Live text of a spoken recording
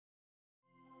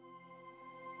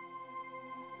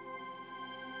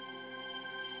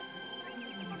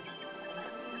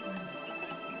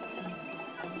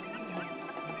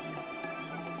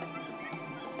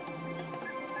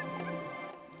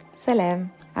Salam,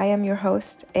 I am your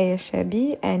host, Aya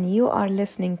Shabi, and you are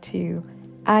listening to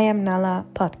I Am Nala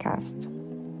podcast.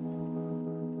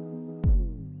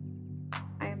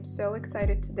 I am so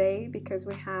excited today because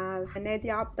we have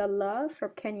Nadia Abdalla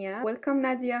from Kenya. Welcome,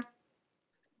 Nadia.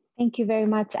 Thank you very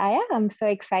much, Aya. I'm so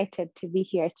excited to be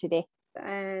here today.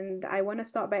 And I want to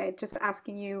start by just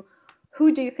asking you,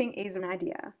 who do you think is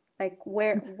Nadia? Like,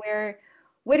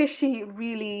 what is she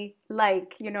really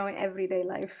like, in everyday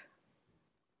life?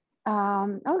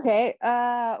 Okay.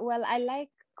 Well, I like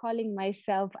calling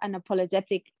myself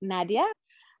unapologetic Nadia.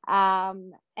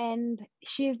 And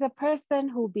she's a person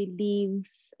who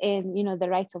believes in, the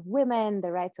rights of women,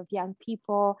 the rights of young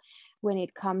people, when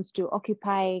it comes to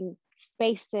occupying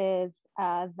spaces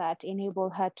that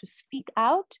enable her to speak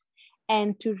out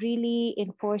and to really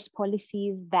enforce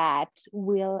policies that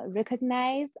will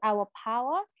recognize our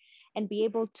power and be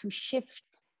able to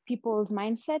shift people's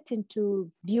mindset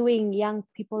into viewing young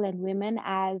people and women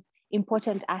as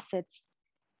important assets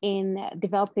in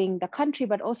developing the country,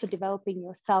 but also developing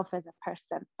yourself as a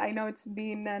person. I know it's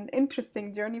been an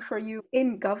interesting journey for you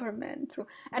in government.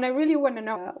 And I really want to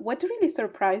know what really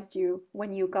surprised you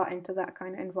when you got into that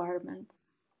kind of environment?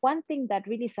 One thing that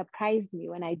really surprised me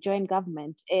when I joined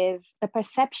government is the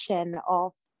perception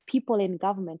of people in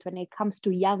government when it comes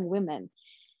to young women.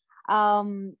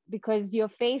 Because you're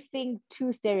facing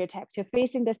two stereotypes. You're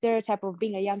facing the stereotype of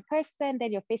being a young person,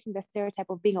 then you're facing the stereotype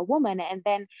of being a woman. And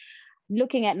then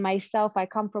looking at myself, I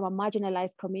come from a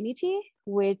marginalized community,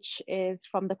 which is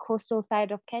from the coastal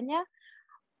side of Kenya.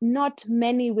 Not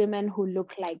many women who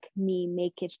look like me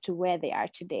make it to where they are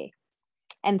today.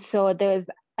 And so there's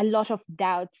a lot of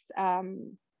doubts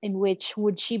in which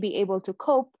would she be able to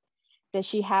cope? Does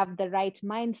she have the right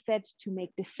mindset to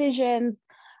make decisions?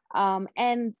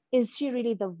 And is she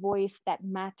really the voice that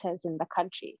matters in the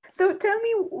country? So tell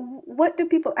me, what do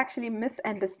people actually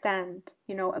misunderstand,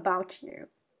 about you?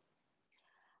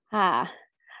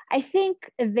 I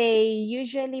think they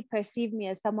usually perceive me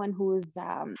as someone who's,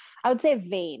 I would say,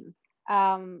 vain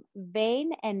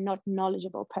and not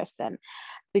knowledgeable person.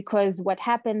 Because what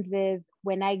happens is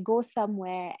when I go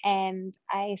somewhere and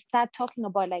I start talking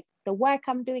about like the work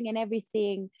I'm doing and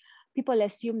everything, people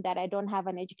assume that I don't have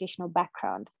an educational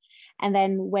background. And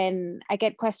then when I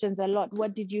get questions a lot,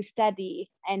 what did you study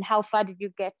and how far did you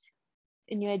get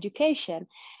in your education?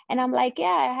 And I'm like, yeah,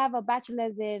 I have a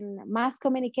bachelor's in mass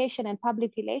communication and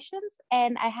public relations,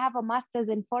 and I have a master's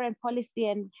in foreign policy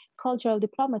and cultural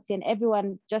diplomacy. And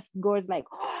everyone just goes like,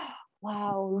 oh,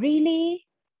 wow, really?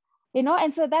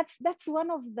 And so that's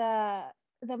one of the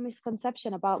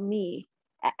misconception about me.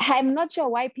 I'm not sure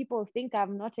why people think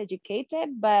I'm not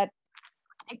educated, but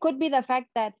it could be the fact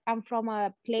that I'm from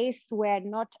a place where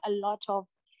not a lot of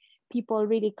people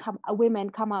really women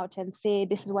come out and say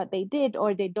this is what they did,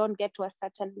 or they don't get to a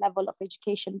certain level of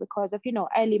education because of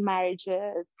early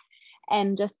marriages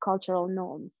and just cultural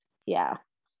norms. Yeah,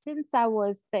 since I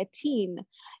was 13,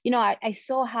 I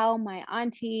saw how my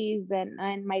aunties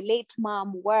and my late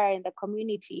mom were in the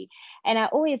community, and I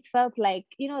always felt like,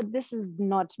 this is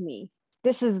not me,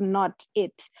 this is not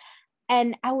it.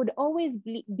 And I would always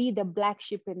be the black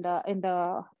sheep in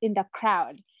the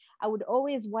crowd. I would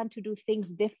always want to do things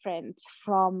different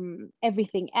from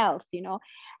everything else.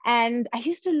 And I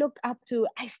used to look up to,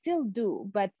 I still do,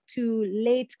 but to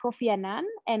late Kofi Annan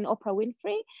and Oprah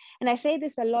Winfrey. And I say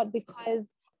this a lot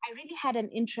because I really had an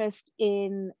interest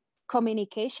in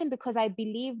communication, because I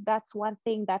believe that's one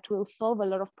thing that will solve a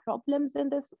lot of problems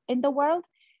in the world.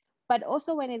 But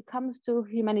also when it comes to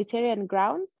humanitarian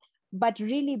grounds, but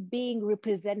really being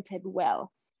represented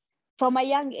well. From a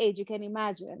young age, you can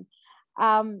imagine.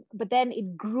 But then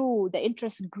the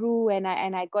interest grew, and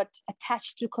I got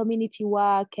attached to community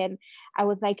work, and I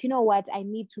was like, you know what, I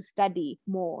need to study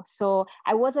more. So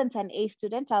I wasn't an A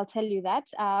student, I'll tell you that.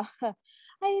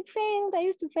 I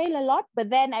used to fail a lot, but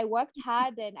then I worked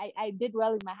hard and I did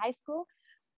well in my high school.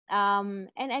 And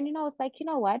it's like, you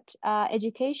know what,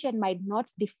 education might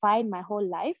not define my whole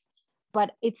life,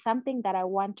 but it's something that I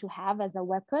want to have as a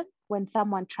weapon when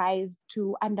someone tries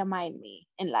to undermine me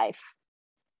in life.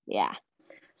 Yeah.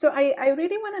 So I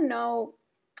really want to know,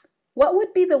 what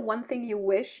would be the one thing you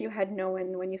wish you had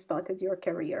known when you started your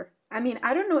career? I mean,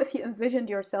 I don't know if you envisioned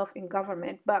yourself in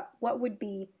government, but what would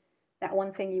be that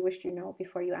one thing you wished you know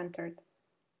before you entered?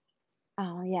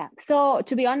 Oh, yeah. So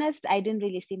to be honest, I didn't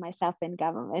really see myself in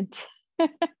government.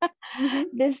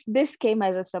 Mm-hmm. This came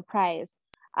as a surprise.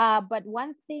 But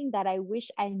one thing that I wish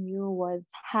I knew was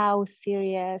how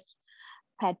serious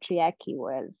patriarchy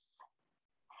was.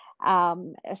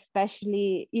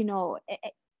 Especially,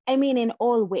 I mean, in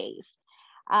all ways.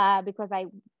 because I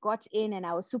got in and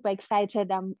I was super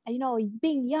excited.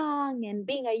 Being young and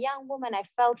being a young woman, I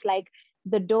felt like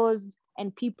the doors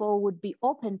and people would be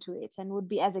open to it and would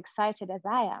be as excited as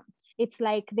I am. It's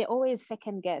like they always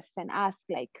second guess and ask,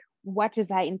 like, what is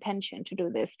her intention to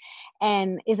do this?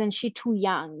 And isn't she too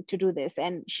young to do this?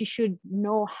 And she should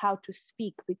know how to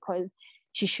speak, because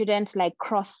she shouldn't like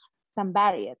cross some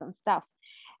barriers and stuff.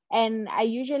 And I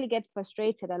usually get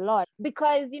frustrated a lot,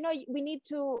 because we need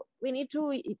to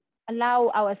allow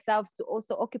ourselves to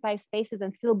also occupy spaces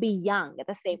and still be young at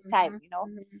the same time.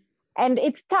 Mm-hmm. And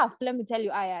it's tough, let me tell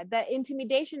you, Aya. The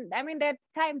intimidation, I mean, there are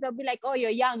times I'll be like, oh,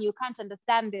 you're young, you can't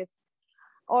understand this.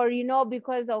 Or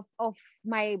because of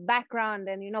my background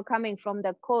and coming from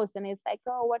the coast, and it's like,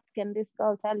 oh, what can this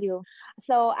girl tell you?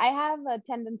 So I have a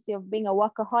tendency of being a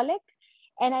workaholic.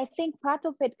 And I think part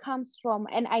of it comes from,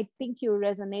 and I think you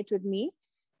resonate with me,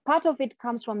 part of it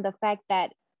comes from the fact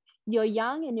that you're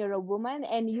young and you're a woman,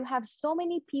 and you have so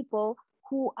many people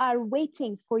who are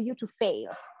waiting for you to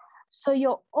fail. So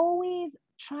you're always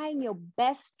trying your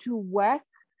best to work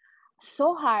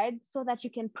so hard so that you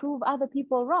can prove other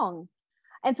people wrong.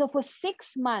 And so for 6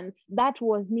 months, that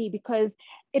was me, because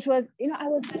it was, I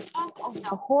was the talk of the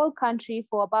whole country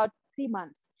for about 3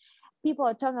 months. People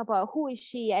are talking about, who is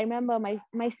she? I remember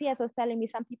my CS was telling me,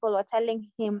 some people were telling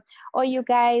him, oh, you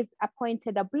guys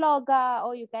appointed a blogger,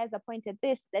 or you guys appointed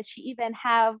this, that she even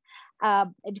have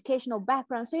educational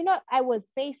background. So, I was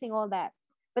facing all that.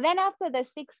 But then after the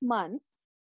 6 months,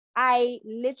 I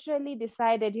literally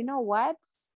decided, you know what?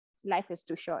 Life is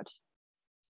too short.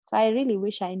 So I really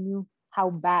wish I knew how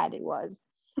bad it was.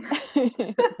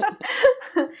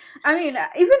 I mean,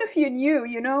 even if you knew,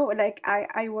 like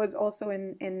I was also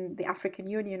in the African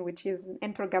Union, which is an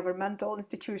intergovernmental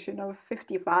institution of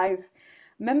 55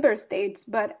 member states.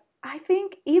 But I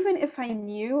think even if I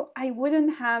knew, I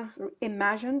wouldn't have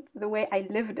imagined the way I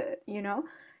lived it.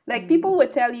 Like people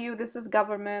would tell you this is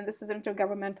government, this is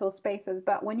intergovernmental spaces,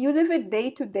 but when you live it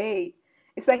day to day,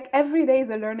 it's like every day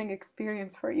is a learning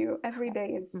experience for you. Every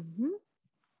day is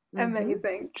Mm-hmm. Mm-hmm.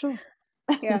 amazing. It's true.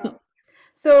 Yeah.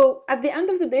 So at the end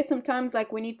of the day, sometimes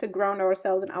like we need to ground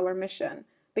ourselves in our mission,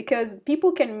 because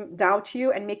people can doubt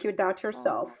you and make you doubt Oh.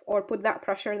 yourself, or put that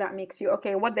pressure that makes you,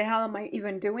 okay, what the hell am I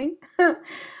even doing?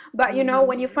 But Mm-hmm.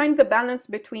 when you find the balance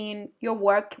between your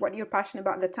work, what you're passionate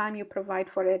about, the time you provide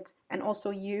for it, and also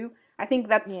you, I think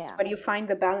that's Yeah, where you find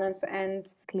the balance. And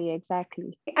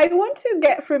exactly. I want to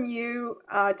get from you,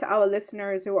 to our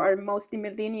listeners who are mostly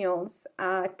millennials,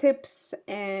 tips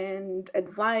and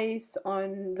advice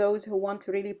on those who want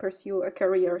to really pursue a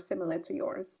career similar to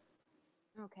yours.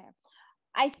 Okay.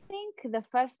 I think the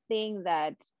first thing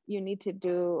that you need to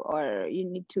do, or you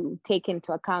need to take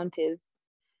into account, is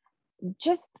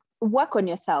just work on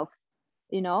yourself.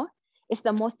 you know it's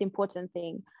the most important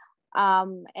thing.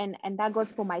 And that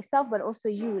goes for myself, but also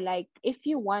you. Like, if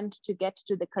you want to get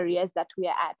to the careers that we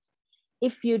are at,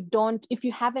 if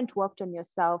you haven't worked on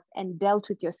yourself and dealt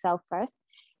with yourself first,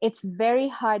 it's very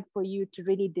hard for you to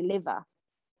really deliver,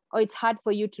 or it's hard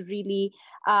for you to really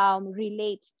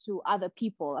relate to other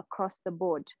people across the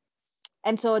board.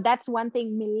 And so that's one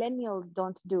thing millennials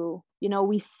don't do.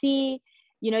 We see,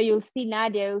 you'll see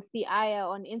Nadia, you'll see Aya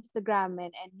on Instagram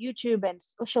and YouTube and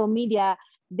social media.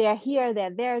 They're here,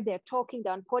 they're there, they're talking,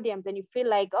 they're on podiums, and you feel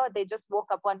like, oh, they just woke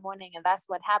up one morning and that's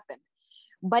what happened.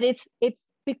 But it's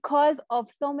because of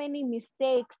so many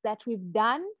mistakes that we've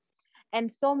done,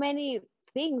 and so many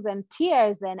things and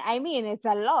tears. And I mean, it's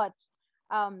a lot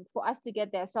for us to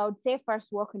get there. So I would say,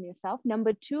 first, work on yourself.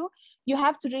 Number two, you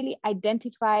have to really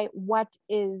identify what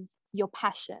is your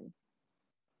passion.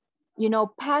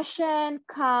 Passion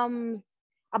comes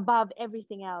above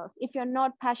everything else. If you're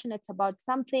not passionate about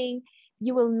something,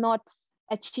 you will not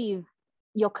achieve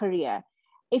your career.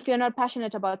 If you're not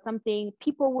passionate about something,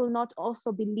 people will not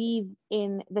also believe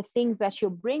in the things that you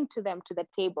bring to them to the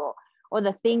table, or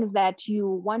the things that you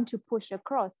want to push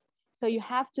across. So you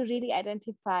have to really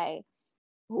identify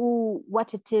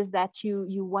what it is that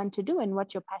you want to do and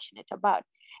what you're passionate about.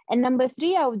 And number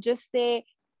three, I would just say,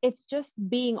 it's just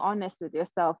being honest with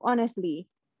yourself. Honestly,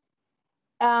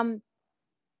 um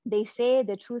they say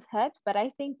the truth hurts, but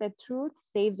I think the truth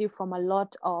saves you from a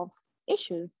lot of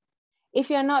issues. If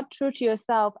you're not true to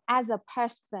yourself as a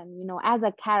person, as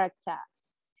a character,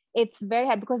 it's very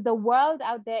hard, because the world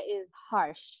out there is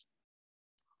harsh.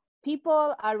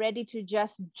 People are ready to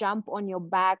just jump on your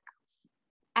back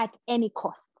at any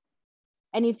cost.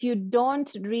 And if you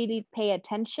don't really pay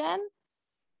attention,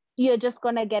 you're just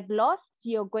going to get lost.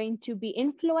 You're going to be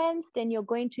influenced, and you're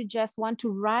going to just want to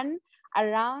run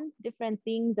around different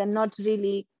things and not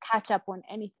really catch up on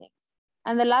anything.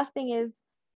 And the last thing is,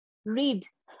 read.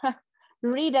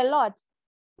 Read a lot.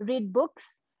 Read books,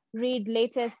 read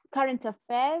latest current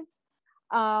affairs,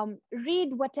 read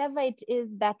whatever it is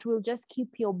that will just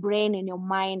keep your brain and your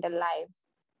mind alive.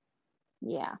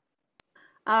 Yeah.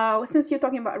 Since you're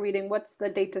talking about reading, what's the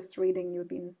latest reading you've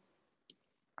been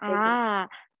taking? Ah,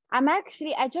 I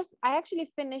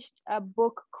actually finished a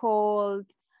book called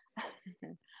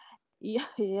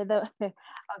you're the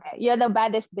okay, you're the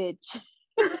baddest bitch.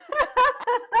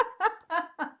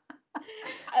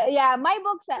 Yeah, my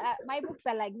books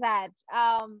are like that.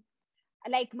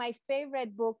 Like my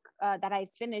favorite book that I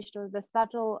finished was The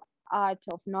Subtle Art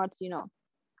of Not,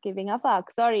 giving a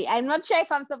fuck. Sorry, I'm not sure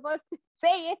if I'm supposed to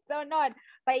say it or not,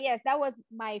 but yes, that was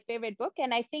my favorite book,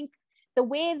 and I think the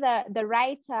way the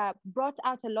writer brought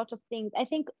out a lot of things, I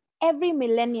think every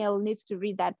millennial needs to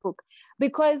read that book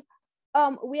because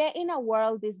we are in a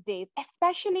world these days,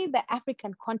 especially the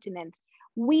African continent.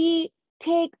 We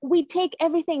we take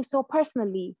everything so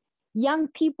personally. Young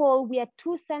people, we are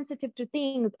too sensitive to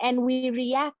things, and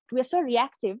we're so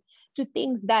reactive to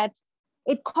things that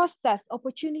it costs us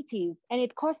opportunities and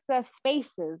it costs us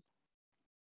spaces.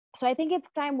 So I think it's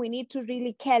time we need to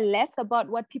really care less about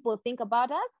what people think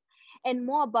about us and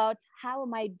more about how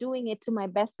am I doing it to my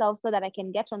best self so that I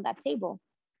can get on that table.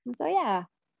 And so yeah.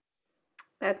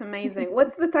 That's amazing.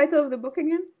 What's the title of the book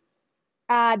again?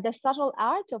 The Subtle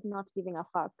Art of Not Giving a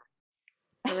Fuck.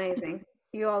 Amazing.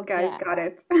 You all guys Yeah. got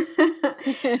it.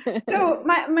 So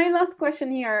my last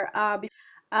question here,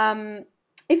 um,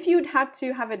 if you'd had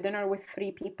to have a dinner with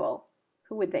three people,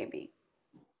 who would they be?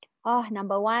 Oh,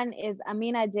 number one is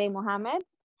Amina J. Mohammed,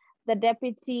 the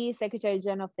Deputy Secretary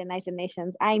General of the United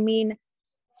Nations. I mean,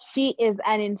 she is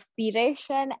an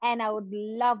inspiration, and I would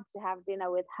love to have dinner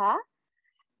with her.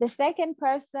 The second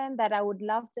person that I would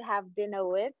love to have dinner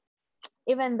with,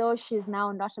 even though she's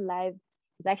now not alive,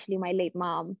 is actually my late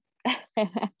mom.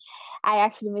 I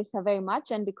actually miss her very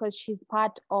much, and because she's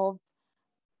part of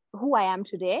who I am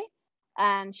today,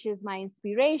 and she's my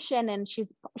inspiration, and she's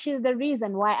the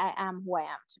reason why I am who I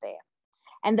am today.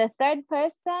 And the third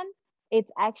person,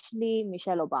 it's actually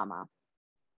Michelle Obama.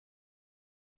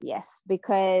 Yes,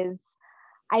 because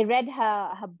I read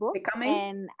her book, Becoming?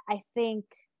 and I think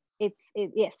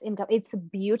yes, it's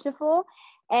beautiful,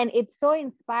 and it's so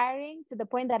inspiring to the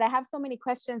point that I have so many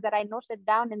questions that I noted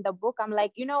down in the book. I'm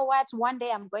like, you know what? One day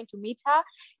I'm going to meet her,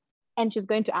 and she's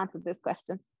going to answer this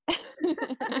question.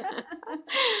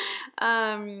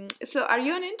 So are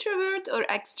you an introvert or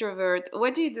extrovert?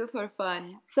 What do you do for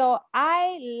fun? So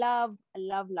I love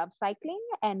cycling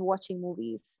and watching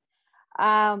movies.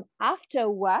 After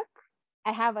work,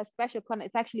 I have a special corner.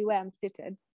 It's actually where I'm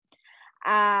seated,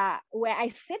 where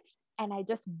I sit and I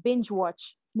just binge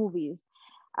watch movies.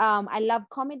 I love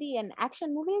comedy and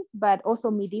action movies, but also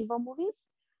medieval movies.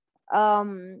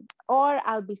 Or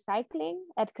I'll be cycling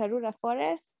at Karura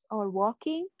Forest or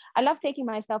walking. I love taking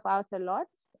myself out a lot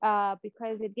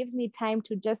because it gives me time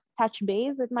to just touch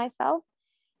base with myself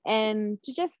and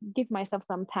to just give myself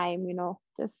some time,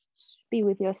 just be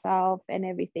with yourself and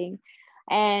everything.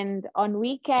 And on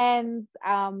weekends,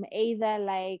 either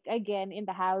like again in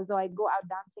the house or I go out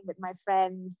dancing with my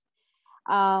friends,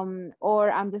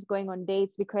 or I'm just going on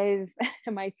dates because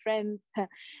my friends,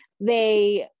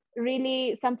 they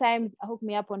really sometimes hook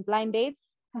me up on blind dates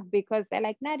because they're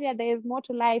like, Nadia, there's more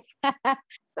to life.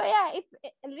 So yeah,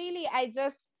 really, I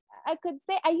could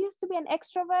say I used to be an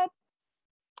extrovert,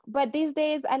 but these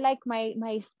days I like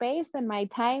my space and my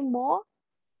time more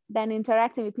than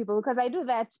interacting with people because I do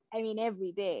that, I mean,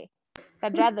 every day.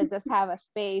 I'd rather just have a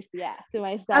space, yeah, to I'm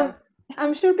myself.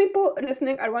 I'm sure people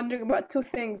listening are wondering about two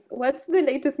things. What's the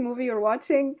latest movie you're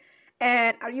watching?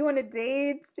 And are you on a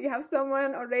date? Do you have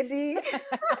someone already?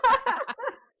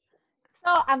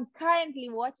 So I'm currently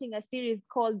watching a series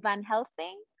called Van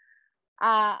Helsing.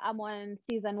 I'm on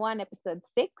season 1, episode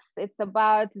 6. It's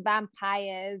about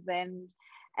vampires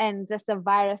and just a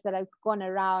virus that has gone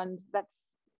around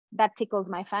that tickles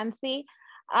my fancy.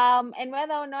 And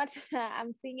whether or not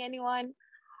I'm seeing anyone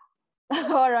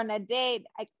or on a date,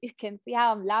 you can see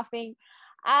how I'm laughing.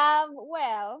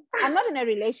 Well, I'm not in a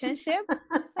relationship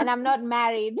and I'm not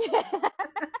married.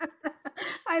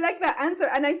 I like that answer.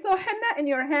 And I saw henna in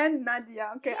your hand,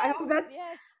 Nadia. Okay, Yes,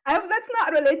 yes. I hope that's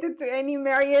not related to any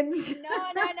marriage.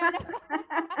 No, no, no, no.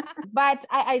 But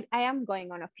I am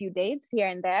going on a few dates here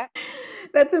and there.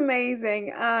 That's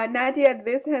amazing. Nadia,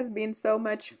 this has been so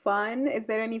much fun. Is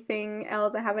there anything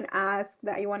else I haven't asked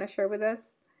that you want to share with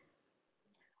us?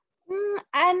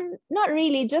 And not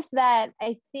really, just that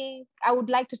I think I would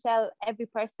like to tell every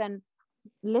person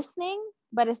listening,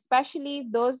 but especially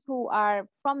those who are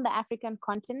from the African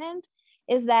continent,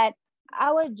 is that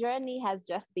our journey has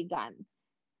just begun.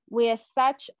 We are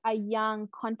such a young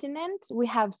continent. We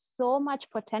have so much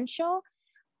potential.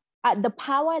 The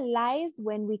power lies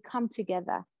when we come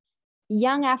together.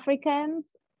 Young Africans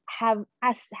have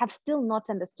still not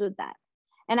understood that.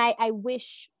 And I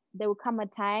wish there will come a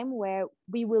time where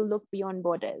we will look beyond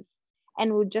borders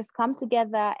and we'll just come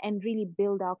together and really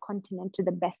build our continent to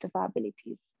the best of our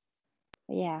abilities.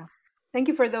 Yeah. Thank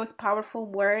you for those powerful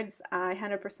words. I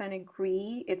 100%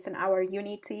 agree. It's in our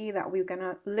unity that we're going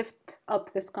to lift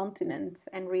up this continent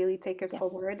and really take it Yes.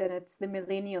 forward. And it's the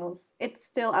millennials. It's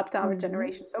still up to our Mm-hmm.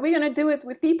 generation. So we're going to do it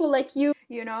with people like you,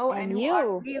 and who are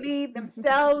you. really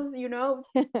themselves,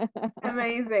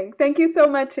 Amazing. Thank you so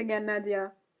much again,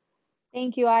 Nadia.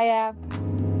 Thank you, Aya.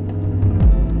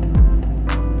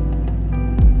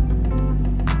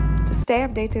 To stay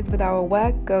updated with our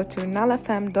work, go to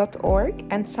nalafem.org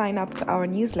and sign up to our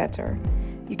newsletter.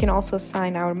 You can also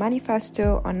sign our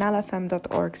manifesto on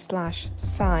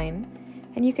nalafem.org/sign,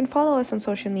 and you can follow us on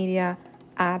social media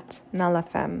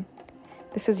 @nalafem.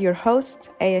 This is your host,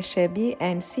 Aya Shebi,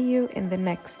 and see you in the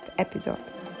next episode.